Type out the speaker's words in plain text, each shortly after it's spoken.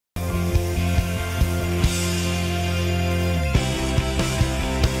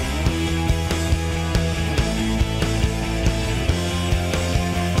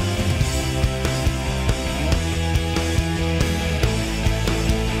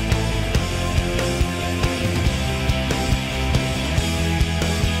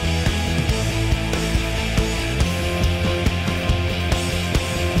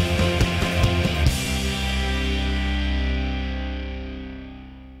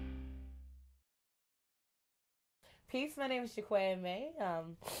Peace. My name is Jacquea May.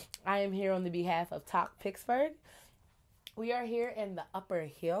 I am here on the behalf of Talk Pittsburgh. We are here in the Upper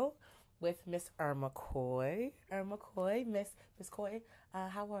Hill with Miss Irma Coy. Miss Coy.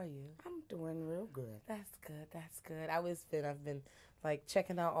 How are you? I'm doing real good. That's good. That's good. I've been like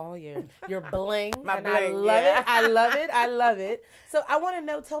checking out all your bling. My and bling, I love yeah. it. I love it. I love it. So I want to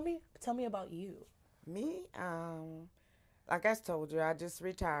know. Tell me about you. Me, like I told you, I just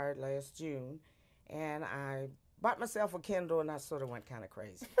retired last June, and I bought myself a Kindle, and I sort of went kind of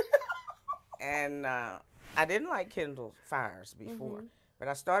crazy. And I didn't like Kindle Fires before, but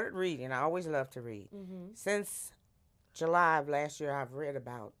I started reading. I always loved to read. Since July of last year, I've read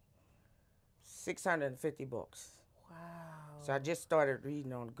about 650 books. Wow. So I just started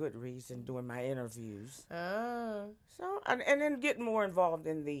reading on Goodreads and doing my interviews. Oh. So, and then getting more involved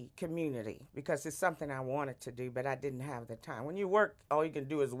in the community because it's something I wanted to do, but I didn't have the time. When you work, all you can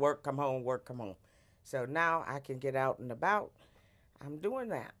do is work, come home, work, come home. So now I can get out and about. I'm doing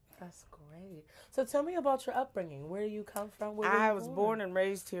that. That's great. So tell me about your upbringing. Where do you come from? I was born and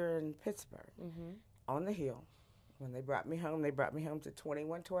raised here in Pittsburgh, on the Hill. When they brought me home to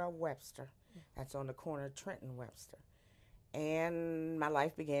 2112 Webster. That's on the corner of Trenton and Webster. And my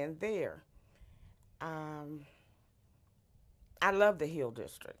life began there. I love the Hill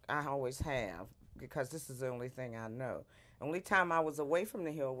District. I always have, because this is the only thing I know. The only time I was away from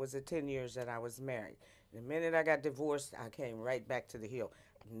the Hill was the 10 years that I was married. The minute I got divorced, I came right back to the Hill.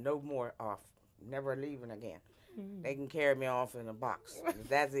 No more off, never leaving again. They can carry me off in a box.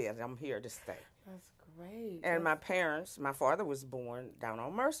 That's it. I'm here to stay. That's great. And my parents, my father was born down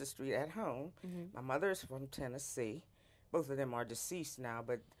on Mercer Street at home. My mother is from Tennessee. Both of them are deceased now,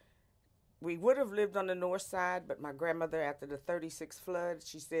 but we would have lived on the north side, but my grandmother, after the 36 flood,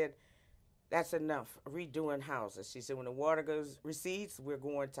 she said, that's enough, redoing houses. She said, when the water recedes, we're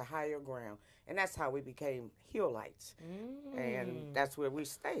going to higher ground. And that's how we became Hillites. And that's where we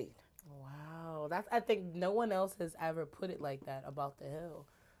stayed. Wow. I think no one else has ever put it like that about the Hill.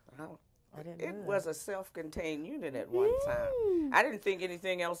 Wow. I didn't It know was a self-contained unit at one time. I didn't think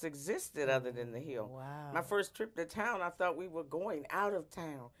anything else existed other than the Hill. Wow. My first trip to town, I thought we were going out of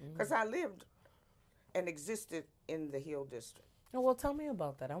town because I lived and existed in the Hill District. Oh, well, tell me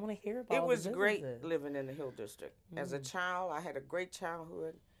about that. I want to hear about it. It was the great businesses. living in the Hill District. As a child, I had a great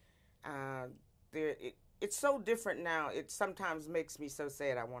childhood. It's so different now. It sometimes makes me so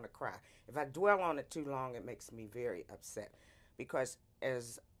sad I want to cry. If I dwell on it too long, it makes me very upset because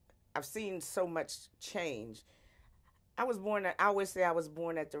as I've seen so much change. I always say I was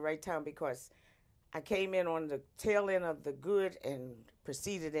born at the right time because I came in on the tail end of the good and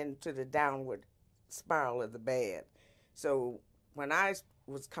proceeded into the downward spiral of the bad. So when I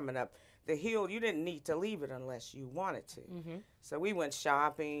was coming up, the Hill, you didn't need to leave it unless you wanted to. So we went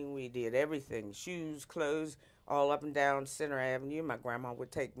shopping. We did everything, shoes, clothes, all up and down Center Avenue. My grandma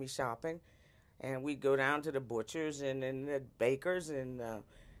would take me shopping, and we'd go down to the butchers and then the bakers and the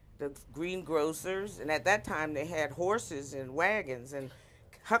greengrocers. And at that time, they had horses and wagons and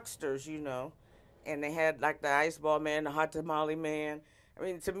hucksters, and they had like the ice ball man, the hot tamale man. I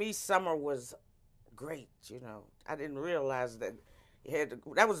mean, to me, summer was great, I didn't realize that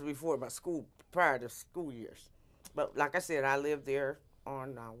that was before prior to school years. But like I said, I lived there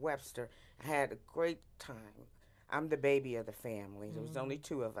on Webster. I had a great time. I'm the baby of the family. There was only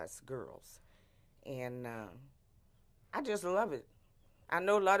two of us girls. And I just love it. I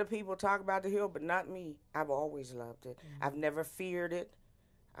know a lot of people talk about the Hill, but not me. I've always loved it. I've never feared it.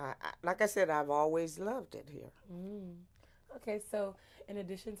 Like I said, I've always loved it here. Okay, so in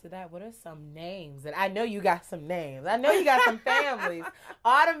addition to that, what are some names? And I know you got some names. I know you got some families.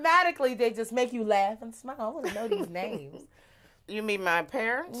 Automatically, they just make you laugh and smile. I want to know these names. You mean my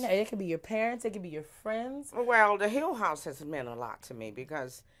parents? Yeah, it could be your parents. It could be your friends. Well, the Hill House has meant a lot to me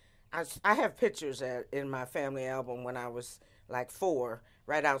because I have pictures in my family album when I was like 4,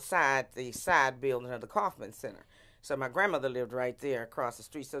 right outside the side building of the Kaufman Center. So my grandmother lived right there across the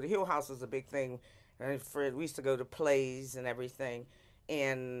street. So the Hill House was a big thing. And Fred, we used to go to plays and everything.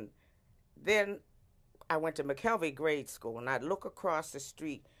 And then I went to McKelvey grade school, and I'd look across the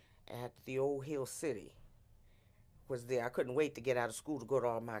street at the old Hill City. Was there. I couldn't wait to get out of school to go to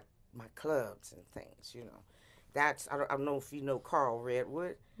all my clubs and things, I don't know if you know Carl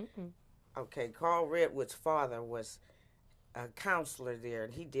Redwood. Okay, Carl Redwood's father was a counselor there,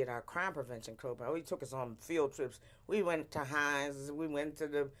 and he did our crime prevention program. He took us on field trips. We went to Heinz. We went to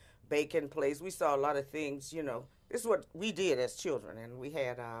the bacon place. We saw a lot of things, This is what we did as children, and we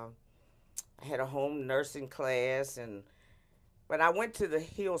had I had a home nursing class, but I went to the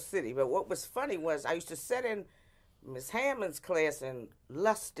Hill City. But what was funny was I used to sit in Miss Hammond's class and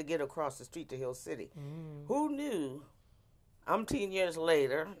lust to get across the street to Hill City. Who knew? 10 years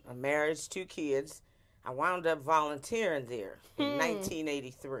later, a marriage, 2 kids, I wound up volunteering there in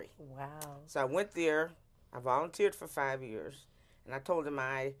 1983. Wow. So I went there. I volunteered for 5 years, and I told them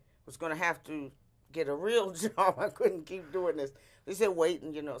I was going to have to get a real job. I couldn't keep doing this. They said, wait,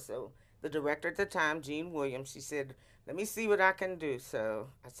 and so the director at the time, Jean Williams, she said, let me see what I can do. So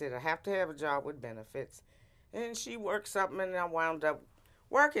I said, I have to have a job with benefits. And she worked something, and I wound up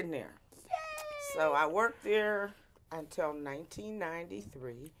working there. Yay! So I worked there until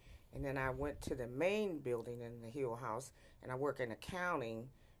 1993, and then I went to the main building in the Hill House, and I worked in accounting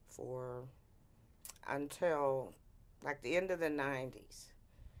for until like the end of the 90s.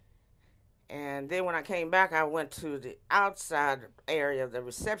 And then when I came back, I went to the outside area, the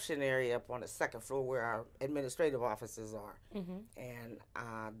reception area up on the second floor where our administrative offices are. And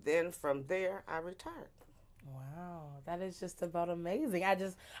then from there, I retired. Wow, that is just about amazing. I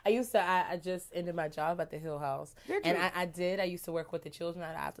just ended my job at the Hill House. Did you? And I used to work with the children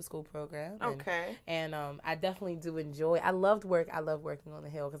at the after school program. Okay. And I definitely do enjoy. I love working on the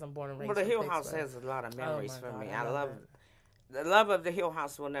Hill because I'm born and raised. Well, the in Hill Pittsburgh. House has a lot of memories for me. I love it. The love of the Hill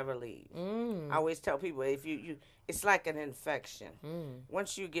House will never leave. I always tell people, if you it's like an infection.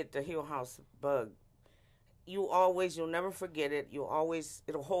 Once you get the Hill House bug, you'll never forget it.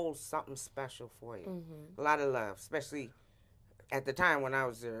 It'll hold something special for you. A lot of love, especially at the time when I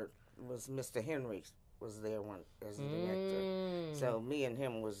was there. Was Mr. Henry was there as the director. So me and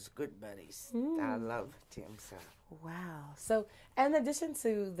him was good buddies. I loved him so. Wow. So, in addition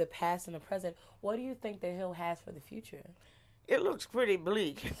to the past and the present, what do you think the Hill has for the future? It looks pretty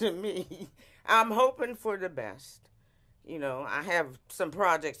bleak to me. I'm hoping for the best. I have some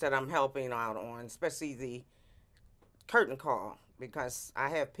projects that I'm helping out on, especially the curtain call, because I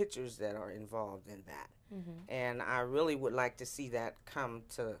have pictures that are involved in that. And I really would like to see that come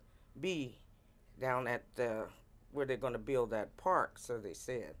to be down at where they're going to build that park, so they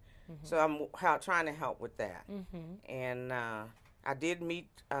said. So I'm trying to help with that. And I did meet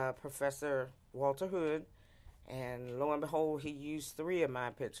Professor Walter Hood, and lo and behold, he used 3 of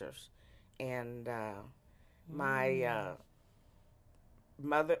my pictures. And my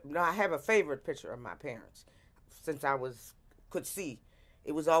mother, I have a favorite picture of my parents. Since I could see,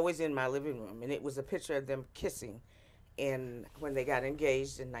 it was always in my living room, and it was a picture of them kissing when they got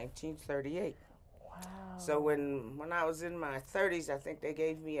engaged in 1938. Wow. So when I was in my 30s, I think they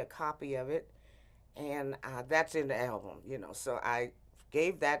gave me a copy of it, and that's in the album, So I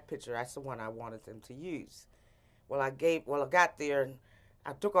gave that picture. That's the one I wanted them to use. Well, I got there, and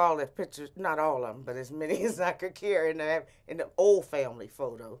I took all the pictures, not all of them, but as many as I could carry in the old family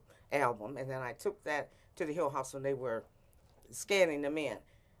photo album, and then I took that to the Hill House when they were scanning them in.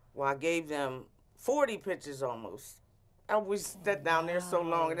 Well, I gave them 40 pictures almost. I was sat down there so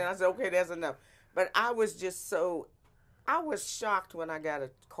long, and then I said, okay, that's enough. But I was shocked when I got a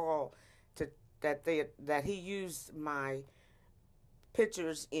call that he used my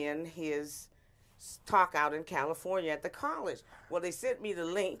pictures in his talk out in California at the college. Well, they sent me the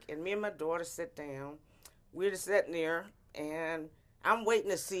link, and me and my daughter sit down. We're just sitting there, and I'm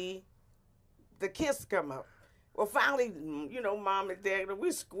waiting to see the kiss come up. Well, finally, Mom and Dad,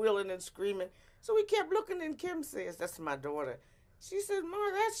 we're squealing and screaming. So we kept looking, and Kim says, that's my daughter. She said, Ma,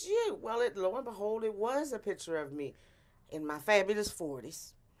 that's you. Well, lo and behold, it was a picture of me in my fabulous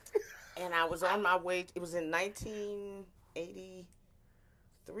 40s. And I was on my way. It was in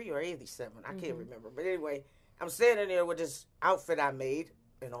 1983 or 87. I can't remember. But anyway, I'm standing there with this outfit I made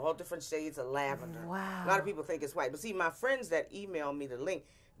in all different shades of lavender. Wow. A lot of people think it's white. But see, my friends that emailed me the link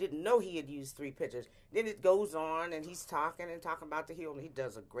didn't know he had used 3 pictures. Then it goes on, and he's talking about the Hill, and he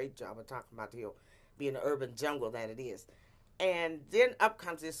does a great job of talking about the Hill, being the urban jungle that it is. And then up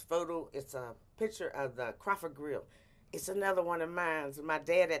comes this photo. It's a picture of the Crawford Grill. It's another one of mine. My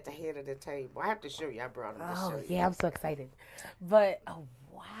dad at the head of the table. I have to show you. I brought him to show you. Yeah, I'm so excited. But,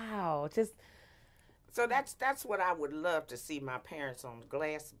 wow. So that's what I would love to see, my parents on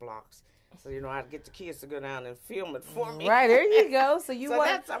glass blocks. So, I'd get the kids to go down and film it for me. Right, there you go. So you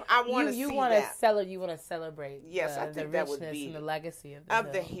want I want to see that. You want to celebrate yes, I think the that would richness be and the legacy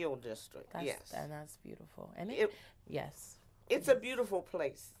of the Hill District. Yes. And that's beautiful. And yes. It's a beautiful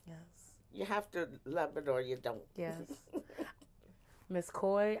place. Yes. You have to love it or you don't. Yes. Miss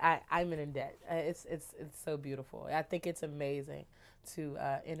Coy, I'm in debt. It's so beautiful. I think it's amazing to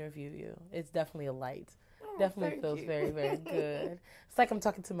interview you. It's definitely a light. Definitely feels very, very good. It's like I'm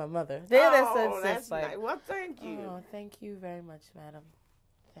talking to my mother. That's nice. Well, thank you. Oh, thank you very much, madam.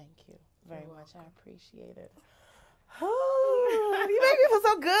 Thank you very much. I appreciate it. Oh, you make me feel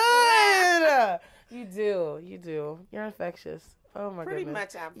so good. You do. You're infectious. Oh my Pretty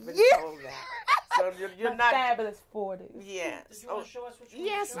goodness. much I've been told that. So you're My not. fabulous 40s. Yes. Did you want to show us what you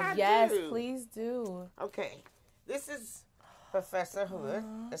Yes, want to show us? Yes, do. please do. Okay. This is Professor Hood.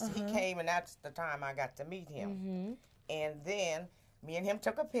 He came, and that's the time I got to meet him. Mm-hmm. And then me and him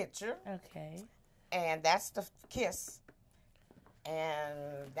took a picture, Okay. and that's the kiss.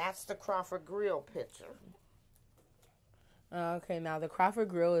 And that's the Crawford Grill picture. Okay, now the Crawford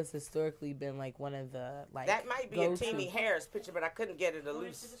Grill has historically been like one of the That might be go-to. a Teeny Harris picture, but I couldn't get it Want to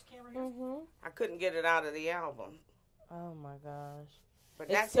loose. see this camera here? Mm-hmm. I couldn't get it out of the album. Oh my gosh. But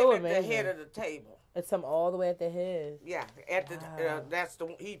It's that's so him at the amazing. head of the table. It's him all the way at the head. Yeah, at the Wow. that's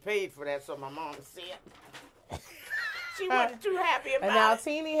the he paid for that, so my mom see it. She wasn't too happy about And now it.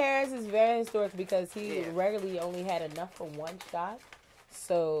 Teeny Harris is very historic because he Yeah. regularly only had enough for one shot.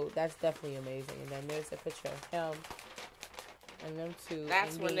 So that's definitely amazing. And then there's a picture of him and them two.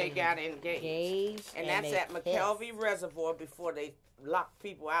 That's when they got engaged. engaged. And that's they at kissed. McKelvey Reservoir before they locked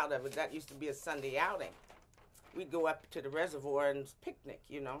people out of it. That used to be a Sunday outing. We'd go up to the reservoir and picnic,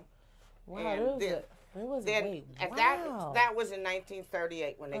 you know. Wow, and it was Then wait, at wow. that was in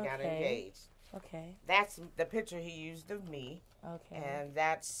 1938 when they got Okay. engaged. Okay, That's the picture he used of me, okay, and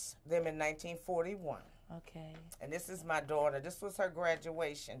that's them in 1941. okay, And this is my daughter. This was her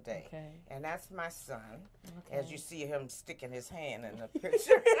graduation day. okay, And that's my son, okay. as you see him sticking his hand in the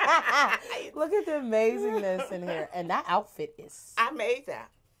picture. Look at the amazingness in here. And that outfit is... I made that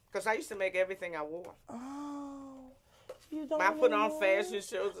because I used to make everything I wore. Oh, you don't I put on anymore? fashion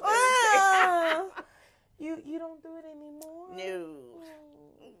shows and everything. Ah, you don't do it anymore? No.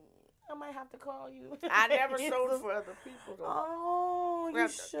 I might have to call you. I never sewed for other people, though. Oh, you Well,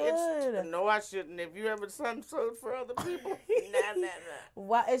 should. No, I shouldn't. If you ever sewed for other people, nah.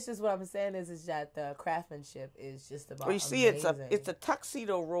 Well, it's just what I'm saying is that the craftsmanship is just about Well, you see, amazing. it's a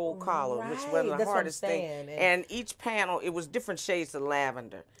tuxedo roll collar, which Right, was the that's what I'm hardest thing. saying. And each panel, it was different shades of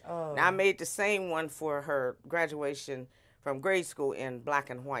lavender. Oh. Now, I made the same one for her graduation from grade school in black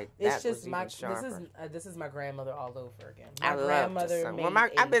and white. It's That just was my even sharper. this is my grandmother all over again. I My love grandmother to sew. made Well,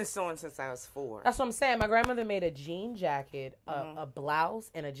 I've been sewing since I was 4. That's what I'm saying. My grandmother made a jean jacket, Mm-hmm. a blouse,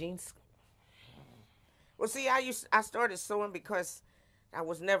 and a jeans. Well, see, I started sewing because I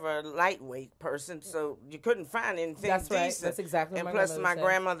was never a lightweight person, so you couldn't find anything That's right. decent. That's exactly what And my plus, grandmother my said.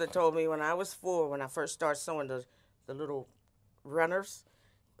 grandmother told me when I was 4, when I first started sewing the little runners,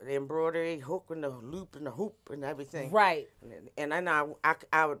 the embroidery hook and the loop and the hoop and everything. Right. And then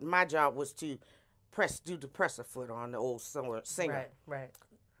my job was to do the presser foot on the old singer. Right.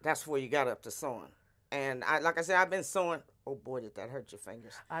 That's where you got up to sewing. And like I said, I've been sewing. Oh boy, did that hurt your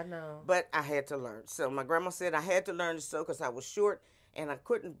fingers. I know. But I had to learn. So my grandma said I had to learn to sew because I was short and I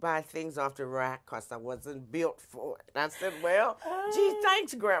couldn't buy things off the rack because I wasn't built for it. And I said, well, gee,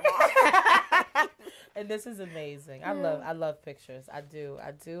 thanks, Grandma. And this is amazing. I love pictures. I do.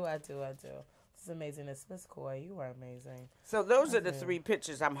 This is amazing. It's Miss Coy. You are amazing. So those are the 3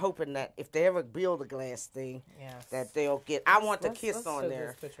 pictures. I'm hoping that if they ever build a glass thing, Yes. that they'll get. I want the Let's kiss on show there.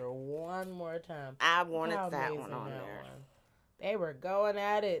 This picture one more time. I wanted How that amazing one on that there. one. They were going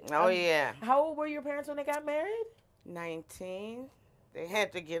at it. Oh, yeah. How old were your parents when they got married? 19. They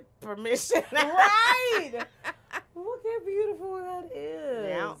had to get permission. Right. Look how beautiful that is.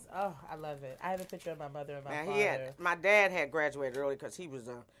 Yeah. Oh, I love it. I have a picture of my mother and my Now, father. my dad had graduated early because he was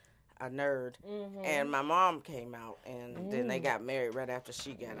a nerd. Mm-hmm. And my mom came out, and then they got married right after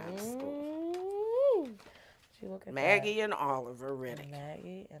she got out of school. Mm. She look at Maggie and Oliver that. Reddick.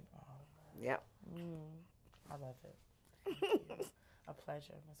 Maggie and Oliver. Yep. I love it. Thank you. A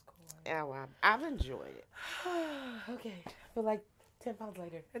pleasure, Miss Coy. Yeah, well, I've enjoyed it. Okay. I feel like 10 pounds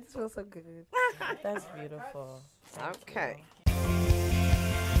later. It just feels so good. That's beautiful. Thank Okay. you.